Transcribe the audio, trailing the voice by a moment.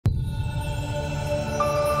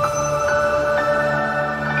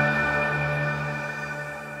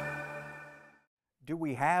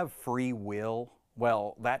have free will?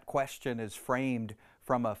 Well, that question is framed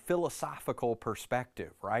from a philosophical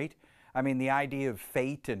perspective, right? I mean, the idea of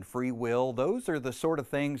fate and free will, those are the sort of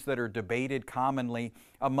things that are debated commonly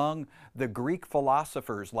among the Greek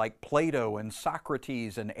philosophers like Plato and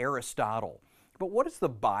Socrates and Aristotle. But what does the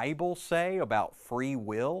Bible say about free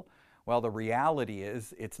will? Well, the reality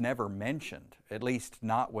is it's never mentioned, at least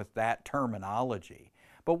not with that terminology.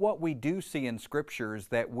 But what we do see in Scripture is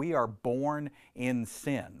that we are born in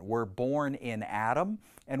sin. We're born in Adam,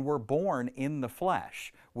 and we're born in the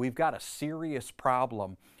flesh. We've got a serious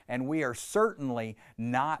problem, and we are certainly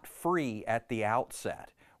not free at the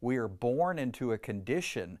outset. We are born into a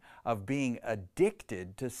condition of being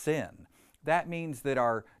addicted to sin. That means that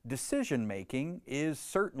our decision-making is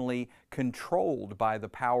certainly controlled by the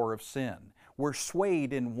power of sin. We're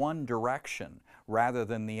swayed in one direction rather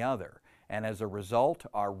than the other. And as a result,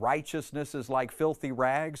 our righteousness is like filthy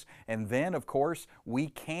rags. And then, of course, we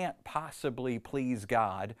can't possibly please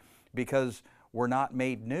God because we're not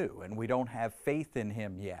made new and we don't have faith in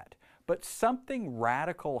Him yet. But something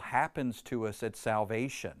radical happens to us at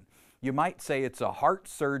salvation. You might say it's a heart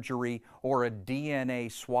surgery or a DNA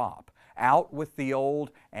swap. Out with the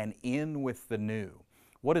old and in with the new.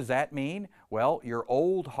 What does that mean? Well, your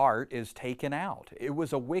old heart is taken out. It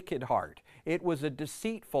was a wicked heart. It was a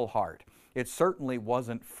deceitful heart. It certainly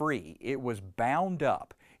wasn't free. It was bound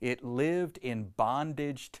up. It lived in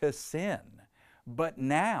bondage to sin. But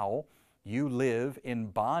now you live in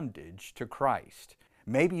bondage to Christ.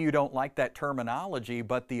 Maybe you don't like that terminology,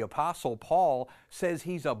 but the Apostle Paul says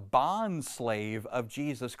he's a bondslave of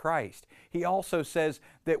Jesus Christ. He also says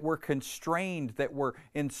that we're constrained, that we're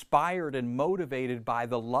inspired and motivated by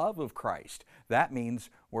the love of Christ. That means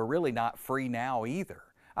we're really not free now either.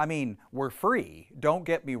 I mean, we're free, don't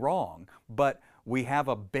get me wrong, but we have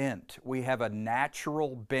a bent. We have a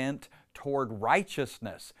natural bent toward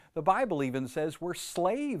righteousness. The Bible even says we're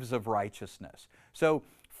slaves of righteousness. So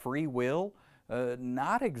free will?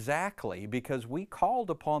 Not exactly, because we called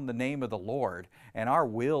upon the name of the Lord and our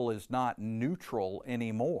will is not neutral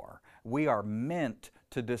anymore. We are meant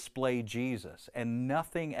to display Jesus and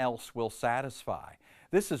nothing else will satisfy.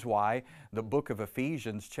 This is why the book of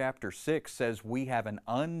Ephesians chapter 6 says we have an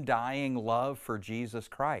undying love for Jesus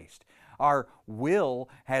Christ. Our will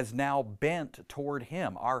has now bent toward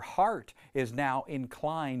Him. Our heart is now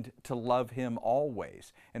inclined to love Him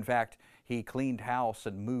always. In fact, He cleaned house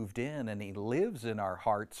and moved in, and He lives in our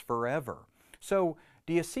hearts forever. So,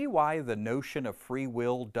 do you see why the notion of free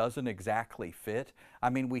will doesn't exactly fit?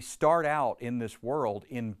 I mean, we start out in this world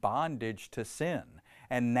in bondage to sin,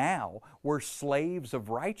 and now we're slaves of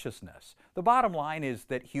righteousness. The bottom line is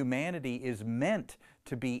that humanity is meant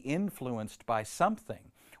to be influenced by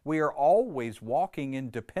something. We are always walking in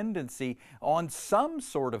dependency on some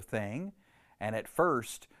sort of thing, and at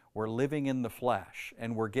first, we're living in the flesh,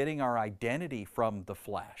 and we're getting our identity from the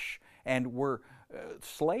flesh, and we're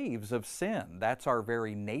slaves of sin. That's our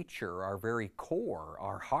very nature, our very core,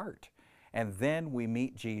 our heart. And then we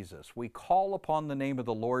meet Jesus. We call upon the name of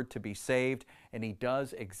the Lord to be saved, and He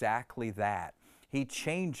does exactly that. He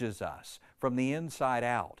changes us from the inside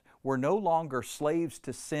out. We're no longer slaves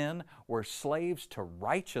to sin, we're slaves to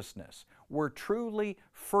righteousness. We're truly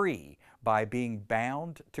free by being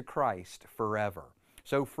bound to Christ forever.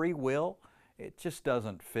 So free will, it just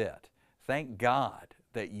doesn't fit. Thank God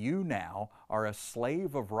that you now are a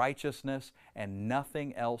slave of righteousness and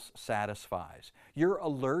nothing else satisfies. You're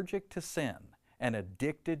allergic to sin and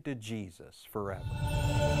addicted to Jesus forever.